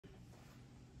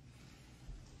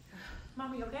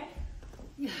Mommy, you okay?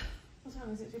 Yeah. What's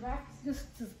wrong? Is it your back? Just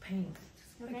pain.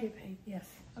 Okay. I get pain. Yes.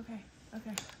 Okay.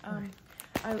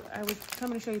 I was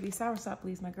coming to show you these soursop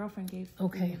leaves my girlfriend gave.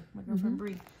 Okay. My girlfriend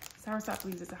Bree. Soursop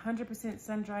leaves. It's 100%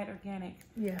 sun-dried organic.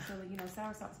 Yeah. So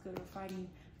soursop's good for fighting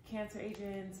cancer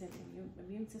agents and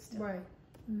immune system. Right.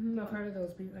 I've heard of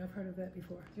those. I've heard of that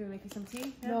before. Do you want to make you some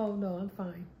tea? Yeah? No, I'm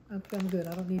fine. I'm good.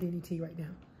 I don't need any tea right now.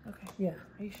 Okay. Yeah.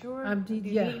 Are you sure? Do you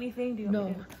need anything? Do you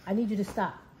want me to... I need you to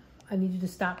stop. I need you to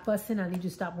stop fussing. I need you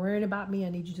to stop worrying about me. I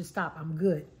need you to stop. I'm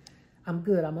good.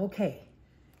 I'm okay.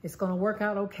 It's going to work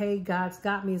out okay. God's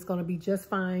got me. It's going to be just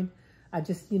fine. I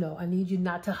just, I need you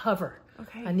not to hover.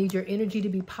 Okay. I need your energy to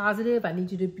be positive. I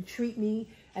need you to treat me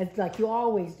as like you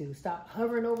always do. Stop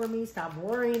hovering over me. Stop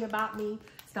worrying about me.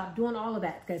 Stop doing all of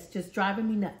that. That's just driving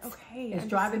me nuts. Okay. It's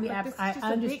driving me. I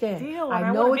understand.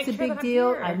 I know it's a big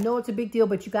deal. I know it's a big deal,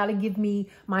 but you got to give me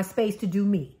my space to do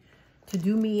me. To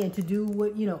do me and to do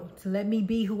what, to let me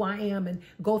be who I am and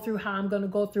go through how I'm going to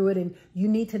go through it. And you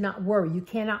need to not worry. You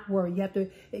cannot worry. You have to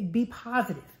be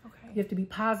positive. Okay. You have to be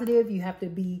positive. You have to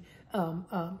be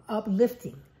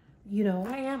uplifting.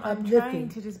 I am. I'm trying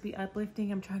to just be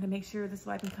uplifting. I'm trying to make sure this is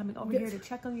why I've been coming over here to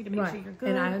check on you, to make sure you're good.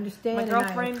 And I understand. My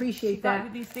girlfriend, and I appreciate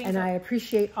that. And I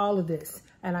appreciate all of this.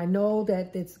 And I know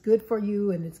that it's good for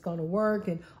you and it's going to work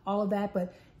and all of that.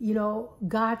 But,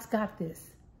 God's got this.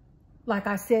 Like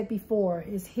I said before,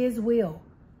 it's His will.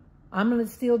 I'm going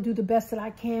to still do the best that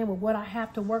I can with what I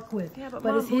have to work with. Yeah, but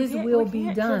Mom, it's His will be done.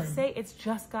 We can't just say it's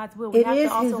just God's will. It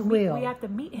is His will. We have to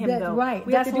meet Him, That's though. right.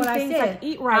 We That's have to do what things I said. Like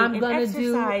eat right I'm and gonna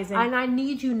exercise. And I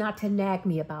need you not to nag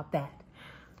me about that.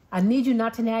 I need you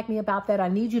not to nag me about that. I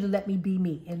need you to let me be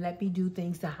me and let me do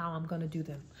things to how I'm going to do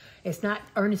them. It's not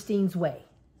Ernestine's way.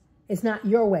 It's not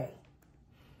your way.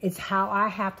 It's how I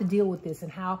have to deal with this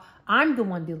and how I'm the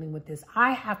one dealing with this.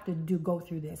 I have to go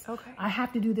through this. Okay. I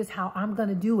have to do this how I'm going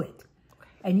to do it. Okay.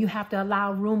 And you have to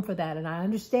allow room for that. And I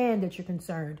understand that you're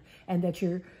concerned and that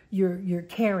you're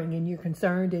caring and you're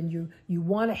concerned and you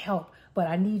want to help. But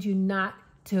I need you not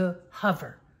to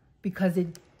hover because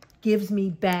it gives me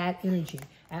bad energy.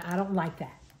 And I don't like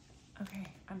that. Okay.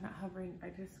 I'm not hovering. I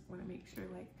just want to make sure,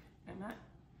 I'm not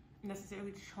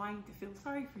necessarily trying to feel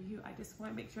sorry for you. I just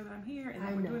want to make sure that I'm here and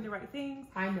that we're doing the right things.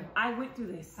 I know. I went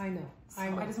through this. I know. So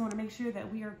I just want to make sure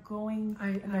that we are going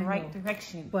in the right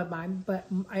direction. But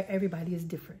everybody is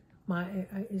different. Mine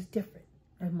is different,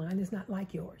 and mine is not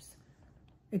like yours.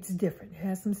 It's different. It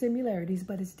has some similarities,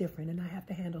 but it's different, and I have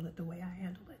to handle it the way I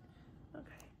handle it.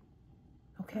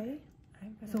 Okay.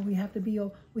 So we have to be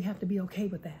okay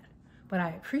with that. But I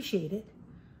appreciate it.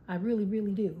 I really,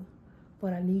 really do.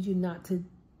 But I need you not to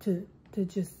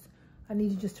just, I need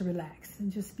you just to relax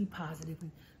and just be positive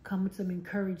and come with some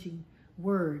encouraging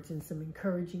words and some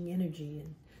encouraging energy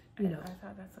and, I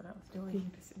thought that's what I was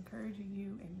doing, just encouraging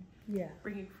you and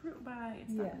bringing fruit by and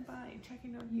stopping by and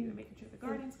checking on you and making sure the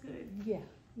garden's good. Yeah.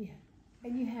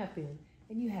 And you have been.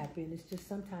 It's just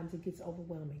sometimes it gets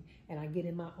overwhelming and I get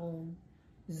in my own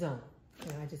zone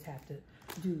and I just have to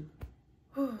do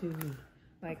me.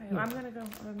 I'm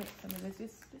gonna make some of this.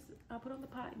 Just I'll put on the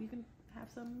pot. You can have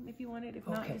some if you want it. If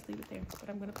not, just leave it there. But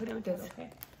I'm gonna put it in the pot. Okay.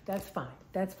 That's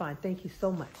fine. Thank you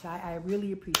so much. I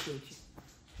really appreciate you.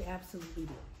 I absolutely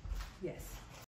do. Yes.